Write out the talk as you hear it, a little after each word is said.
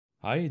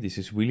Hi, this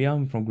is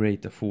William from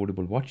Great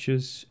Affordable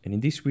Watches, and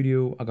in this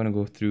video I'm gonna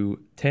go through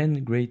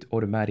 10 great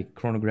automatic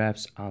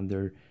chronographs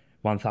under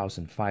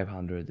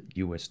 $1,500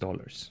 US.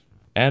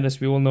 And as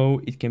we all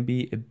know, it can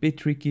be a bit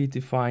tricky to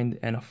find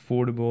an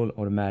affordable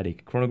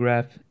automatic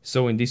chronograph.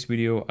 So in this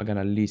video I'm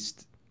gonna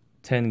list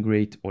 10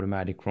 great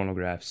automatic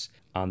chronographs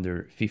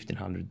under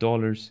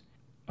 $1,500.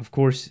 Of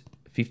course,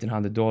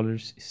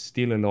 $1,500 is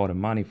still a lot of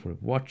money for a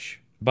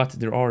watch, but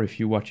there are a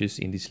few watches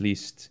in this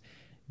list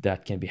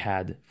that can be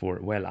had for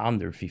well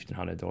under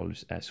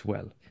 $1,500 as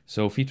well.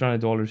 So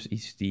 $1,500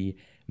 is the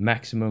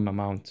maximum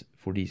amount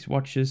for these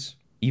watches.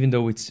 Even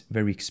though it's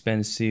very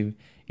expensive,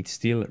 it's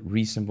still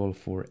reasonable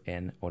for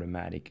an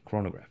automatic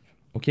chronograph.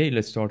 Okay,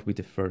 let's start with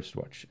the first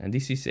watch. And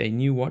this is a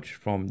new watch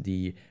from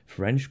the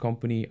French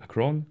company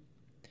Akrone.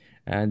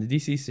 And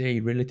this is a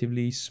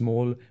relatively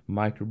small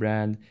micro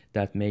brand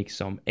that makes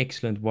some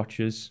excellent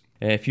watches.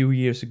 A few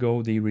years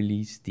ago, they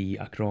released the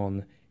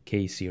Akrone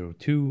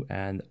K02,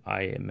 and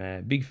I am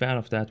a big fan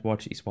of that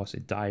watch. It was a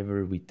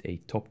diver with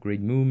a top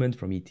grade movement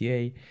from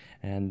ETA,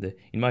 and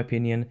in my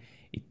opinion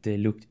it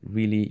looked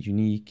really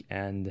unique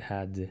and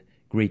had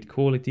great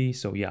quality.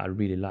 So yeah, I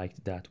really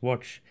liked that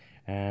watch.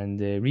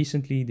 And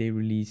recently they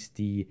released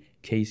the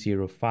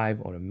K05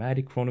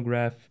 automatic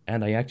chronograph,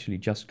 and I actually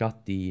just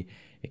got the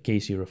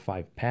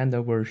K05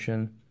 Panda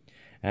version.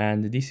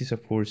 And this is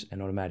of course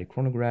an automatic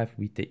chronograph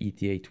with the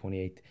ETA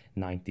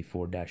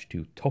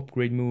 2894-2 top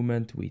grade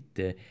movement with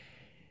the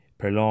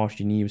perlage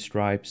Geneva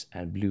stripes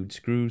and blued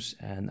screws,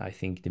 and I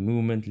think the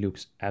movement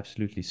looks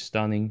absolutely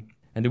stunning.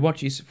 And the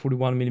watch is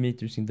 41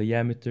 millimeters in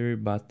diameter,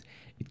 but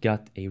it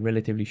got a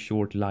relatively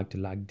short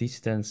lug-to-lug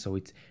distance, so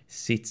it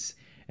sits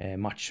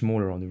much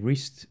smaller on the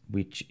wrist,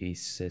 which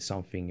is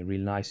something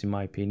really nice in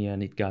my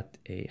opinion. It got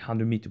a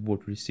 100-meter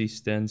water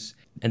resistance,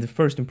 and the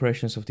first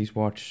impressions of this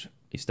watch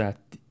is that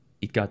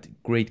it got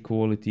great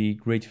quality,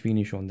 great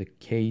finish on the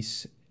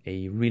case,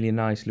 a really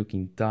nice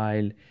looking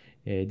dial.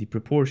 The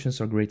proportions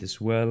are great as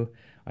well.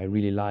 I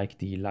really like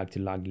the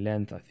lug-to-lug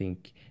length. I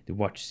think the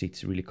watch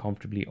sits really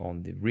comfortably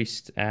on the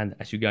wrist. And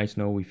as you guys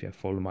know, if you have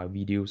followed my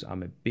videos,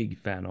 I'm a big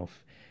fan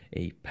of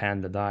a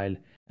Panda dial.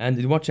 And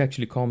the watch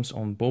actually comes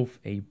on both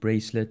a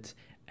bracelet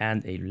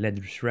and a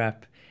leather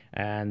strap.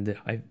 And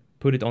I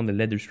put it on the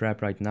leather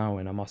strap right now,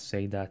 and I must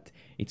say that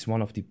it's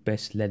one of the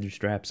best leather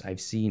straps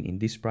I've seen in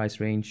this price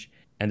range.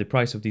 And the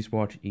price of this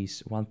watch is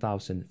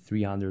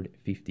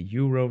 1,350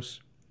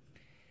 euros.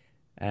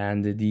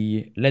 And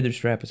the leather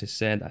strap, as I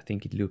said, I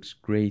think it looks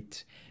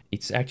great.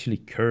 It's actually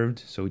curved,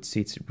 so it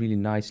sits really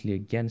nicely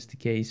against the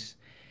case.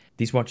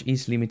 This watch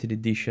is limited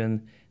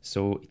edition,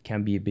 so it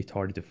can be a bit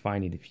harder to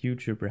find in the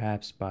future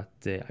perhaps, but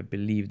I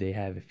believe they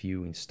have a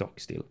few in stock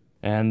still.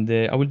 And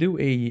I will do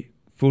a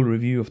full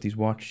review of this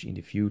watch in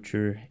the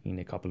future in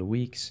a couple of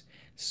weeks,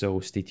 so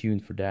stay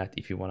tuned for that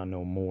if you want to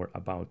know more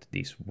about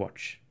this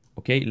watch.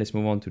 Okay, let's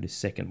move on to the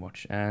second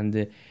watch,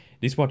 and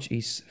this watch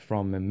is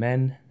from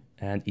MAEN,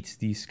 and it's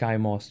the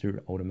Skymaster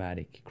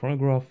automatic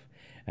chronograph,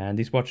 and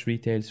this watch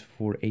retails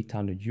for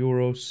 800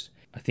 euros.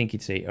 I think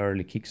it's a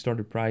early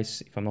Kickstarter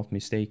price if I'm not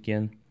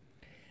mistaken.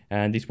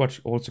 And this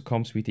watch also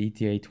comes with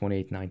ETA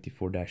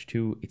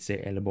 2894-2. It's a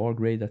LBR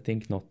grade, I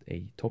think, not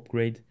a top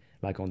grade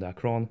like on the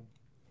Akrone.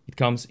 It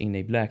comes in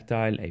a black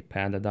dial, a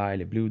Panda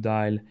dial, a blue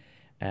dial,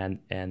 and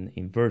an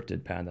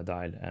inverted Panda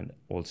dial, and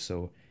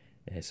also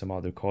some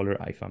other color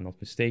if I'm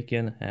not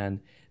mistaken. And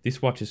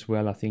this watch as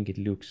well, I think it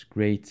looks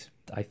great.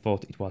 I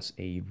thought it was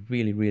a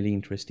really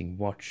interesting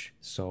watch,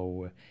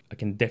 so I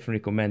can definitely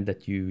recommend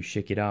that you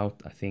check it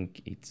out. I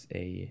think it's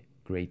a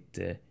great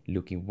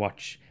looking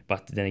watch,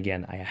 but then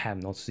again I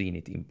have not seen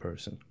it in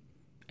person.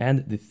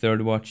 And the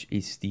third watch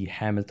is the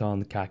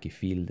Hamilton khaki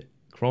field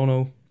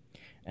chrono,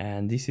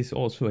 and this is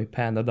also a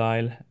Panda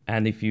dial.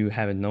 And if you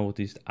haven't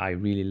noticed, I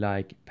really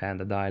like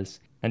Panda dials,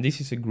 and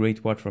this is a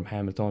great watch from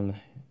Hamilton.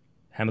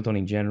 Hamilton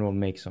in general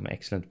makes some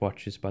excellent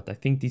watches, but I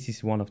think this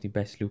is one of the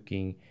best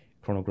looking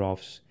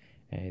chronographs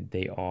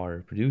they are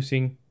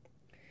producing.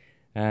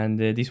 And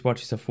this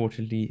watch is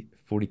unfortunately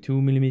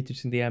 42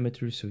 millimeters in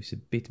diameter, so it's a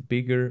bit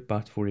bigger,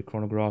 but for a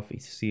chronograph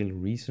it's still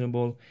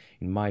reasonable,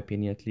 in my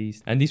opinion at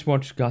least. And this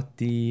watch got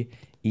the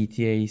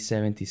ETA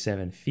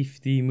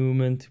 7750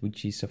 movement,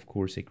 which is of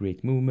course a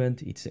great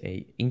movement. It's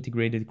a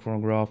integrated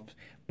chronograph,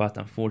 but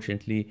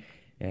unfortunately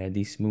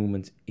this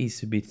movement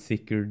is a bit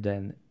thicker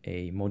than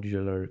a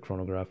modular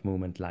chronograph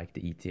movement like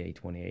the ETA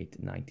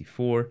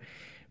 2894,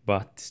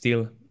 but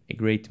still a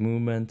great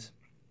movement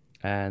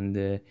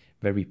and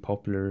very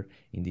popular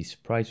in this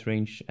price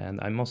range. And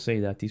I must say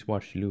that this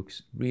watch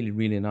looks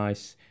really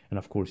nice, and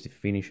of course the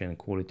finish and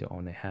quality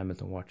on a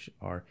Hamilton watch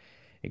are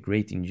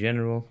great in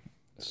general.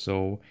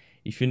 So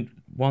if you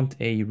want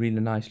a really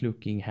nice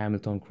looking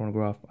Hamilton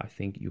chronograph, I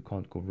think you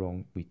can't go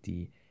wrong with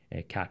the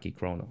khaki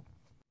chrono.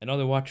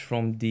 Another watch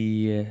from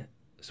the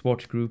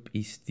Swatch group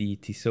is the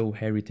Tissot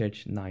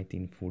Heritage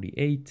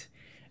 1948,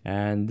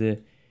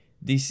 and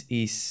this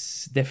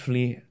is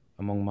definitely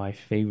among my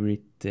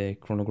favorite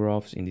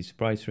chronographs in this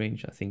price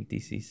range. I think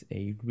this is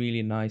a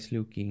really nice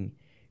looking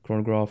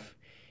chronograph.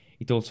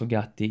 It also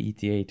got the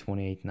ETA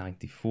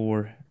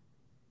 2894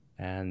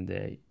 and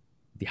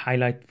the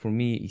highlight for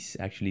me is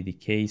actually the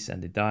case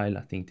and the dial.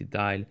 I think the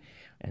dial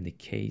and the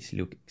case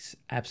looks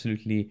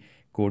absolutely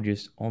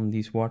gorgeous on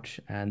this watch,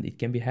 and it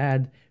can be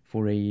had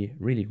for a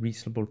really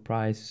reasonable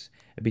price,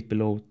 a bit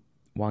below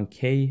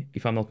 1K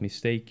if I'm not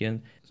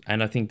mistaken,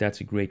 and I think that's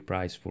a great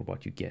price for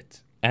what you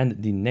get.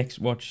 And the next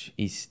watch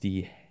is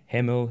the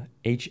Hemel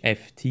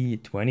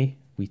HFT20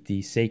 with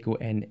the Seiko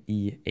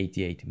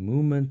NE88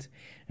 movement,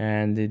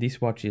 and this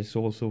watch is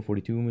also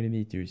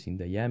 42mm in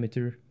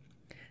diameter,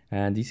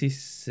 and this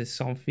is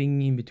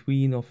something in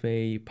between of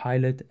a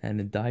pilot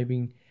and a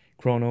diving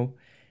chrono,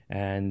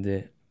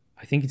 and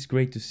I think it's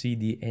great to see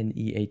the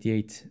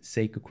NE88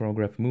 Seiko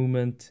chronograph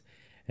movement,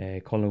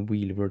 column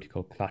wheel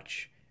vertical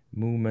clutch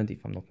movement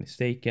if I'm not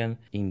mistaken,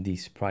 in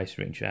this price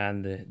range.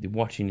 And the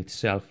watch in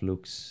itself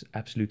looks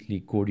absolutely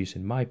gorgeous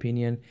in my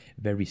opinion,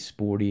 very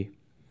sporty.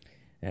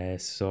 Yeah,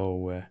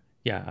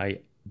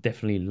 I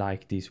definitely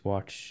like this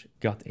watch.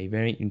 Got a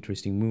very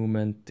interesting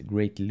movement,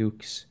 great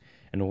looks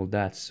and all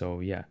that.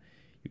 So yeah,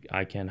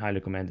 I can highly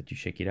recommend that you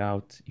check it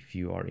out if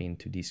you are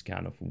into this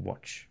kind of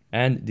watch.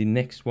 And the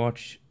next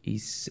watch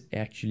is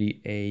actually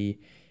a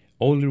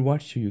older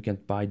watch, so you can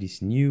buy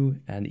this new,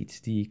 and it's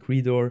the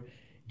Credor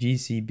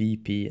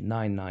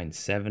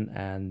GCBP997,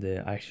 and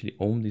I actually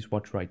own this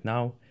watch right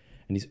now,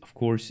 and of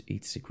course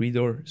it's a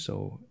Credor,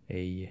 so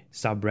a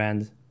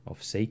sub-brand of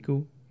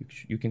Seiko,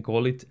 you can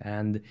call it.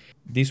 And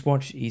this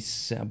watch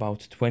is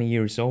about 20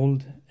 years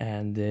old,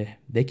 and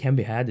they can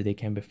be had, they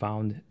can be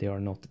found, they are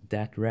not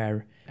that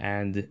rare,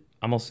 and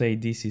I must say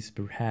this is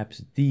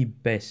perhaps the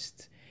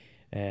best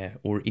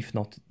or if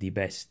not the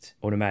best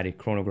automatic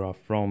chronograph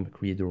from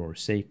Credor or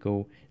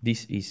Seiko.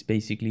 This is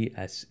basically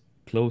as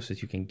close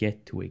as you can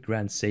get to a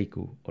Grand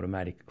Seiko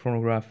automatic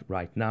chronograph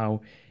right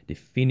now. The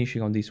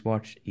finishing on this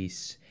watch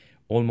is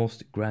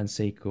almost Grand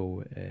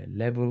Seiko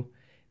level.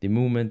 The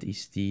movement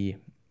is the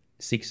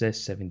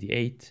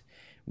 6S78,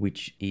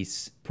 which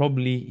is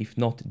probably, if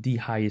not the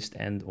highest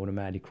end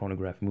automatic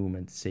chronograph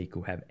movement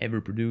Seiko have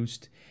ever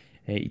produced.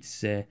 It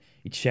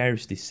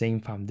shares the same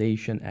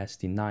foundation as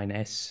the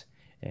 9S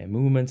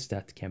movements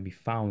that can be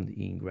found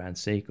in Grand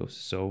Seikos.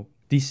 So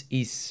this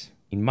is,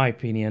 in my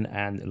opinion,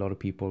 and a lot of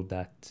people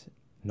that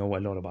know a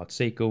lot about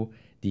Seiko,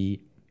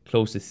 the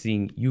closest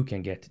thing you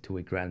can get to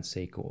a Grand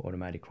Seiko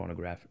automatic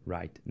chronograph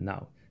right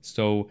now.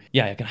 So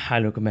yeah, I can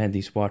highly recommend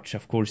this watch.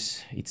 Of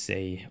course, it's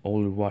a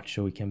older watch,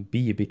 so it can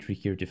be a bit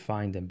trickier to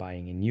find than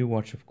buying a new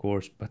watch, of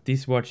course. But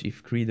this watch,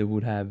 if Credor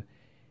would have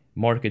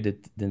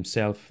marketed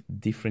themselves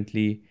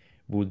differently,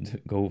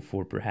 would go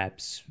for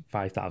perhaps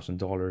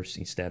 $5,000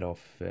 instead of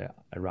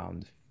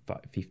around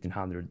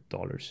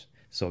 $1,500.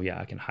 So yeah,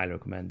 I can highly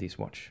recommend this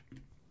watch.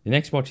 The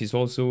next watch is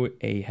also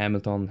a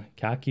Hamilton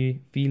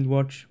khaki field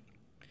watch,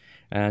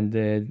 and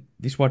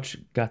this watch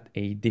got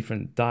a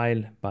different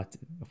dial, but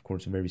of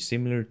course very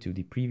similar to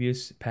the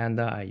previous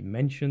Panda I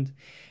mentioned.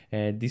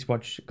 This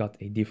watch got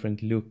a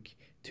different look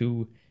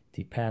to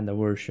the Panda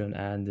version,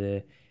 and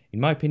in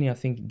my opinion, I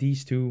think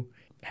these two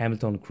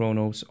Hamilton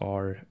chronos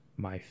are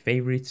my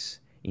favorites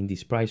in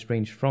this price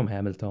range from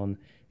Hamilton.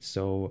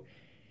 So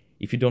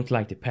if you don't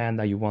like the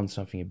Panda, you want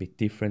something a bit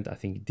different, I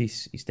think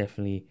this is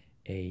definitely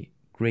a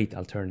great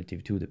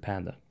alternative to the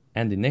Panda.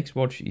 And the next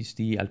watch is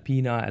the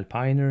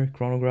Alpina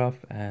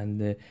chronograph,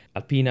 and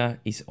Alpina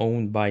is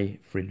owned by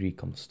Frederic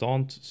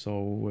Constant,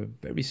 so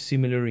very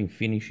similar in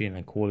finishing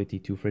and quality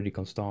to Frederic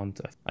Constant.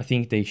 I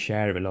think they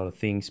share a lot of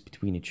things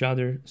between each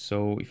other,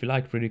 so if you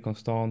like Frederic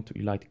Constant,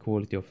 you like the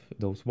quality of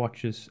those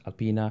watches,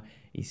 Alpina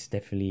is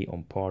definitely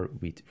on par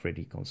with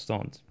Frederic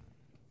Constant.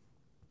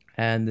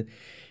 And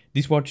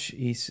this watch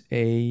is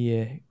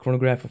a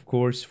chronograph, of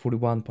course,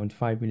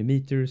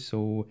 41.5mm,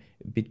 so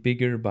a bit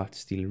bigger but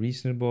still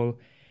reasonable.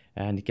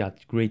 And it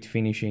got great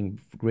finishing,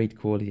 great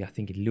quality. I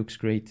think it looks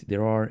great.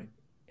 There are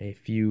a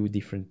few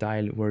different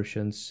dial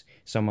versions.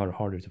 Some are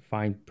harder to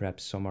find,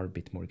 perhaps some are a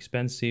bit more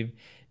expensive.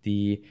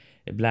 The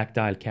black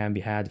dial can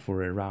be had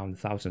for around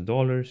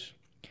 $1,000,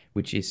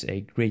 which is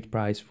a great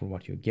price for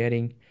what you're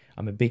getting.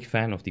 I'm a big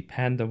fan of the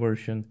Panda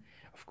version,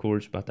 of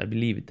course, but I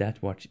believe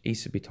that watch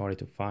is a bit harder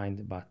to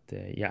find, but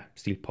yeah,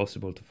 still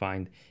possible to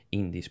find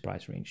in this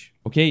price range.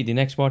 Okay, the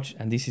next watch,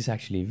 and this is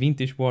actually a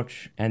vintage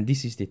watch, and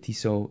this is the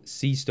Tissot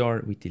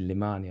Seastar with the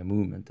Lemania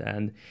movement,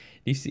 and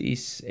this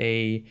is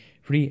a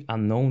pretty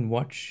unknown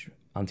watch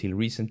until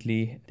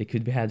recently. They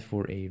could be had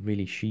for a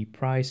really cheap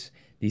price.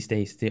 These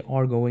days they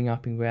are going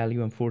up in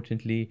value,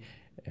 unfortunately.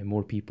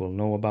 More people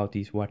know about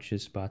these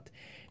watches, but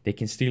they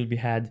can still be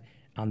had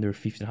under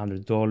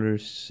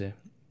 $1,500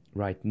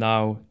 right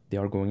now. They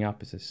are going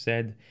up, as I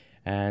said,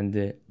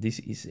 and this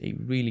is a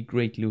really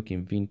great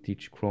looking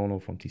vintage chrono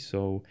from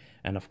Tissot,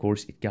 and of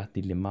course it got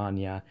the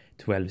Lemania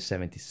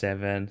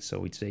 1277,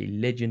 so it's a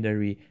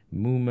legendary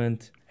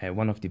movement,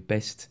 one of the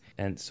best.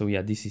 And so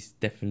yeah, this is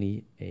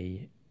definitely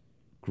a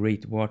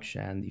great watch,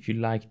 and if you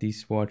like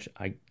this watch,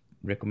 I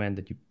recommend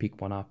that you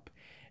pick one up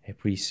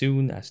pretty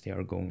soon, as they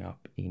are going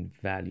up in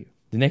value.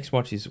 The next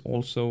watch is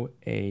also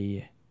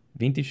a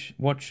vintage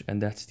watch,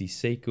 and that's the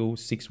Seiko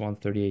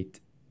 6138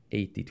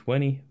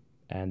 8020,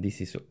 and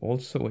this is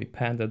also a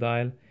Panda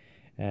dial.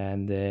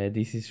 and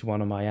this is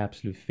one of my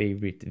absolute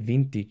favorite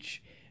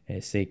vintage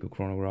Seiko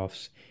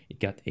chronographs. It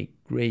got a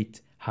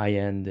great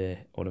high-end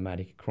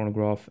automatic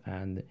chronograph,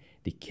 and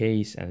the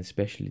case and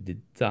especially the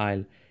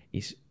dial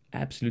is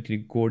absolutely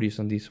gorgeous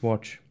on this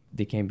watch.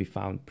 They can be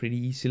found pretty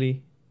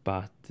easily,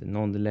 but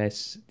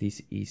nonetheless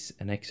this is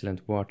an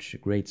excellent watch,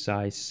 great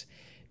size.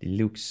 The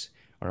looks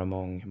are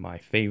among my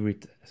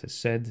favorite, as I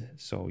said,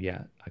 so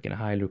yeah, I can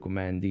highly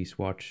recommend this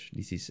watch.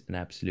 This is an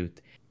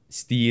absolute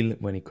steal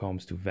when it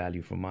comes to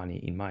value for money,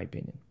 in my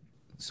opinion.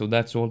 So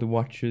that's all the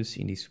watches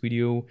in this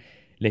video.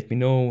 Let me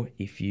know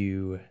if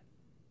you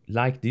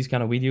like these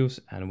kind of videos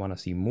and want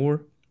to see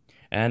more.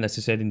 And as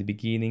I said in the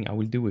beginning, I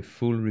will do a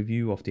full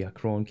review of the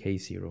Akrone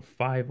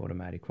K05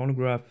 automatic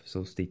chronograph,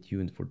 so stay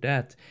tuned for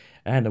that.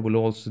 And I will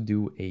also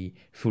do a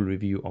full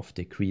review of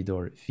the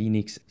Credor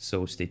Phoenix,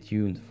 so stay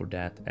tuned for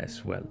that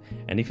as well.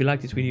 And if you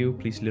like this video,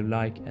 please leave a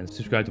like and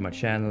subscribe to my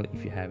channel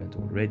if you haven't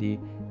already.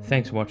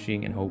 Thanks for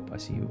watching, and hope I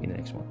see you in the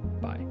next one.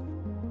 Bye.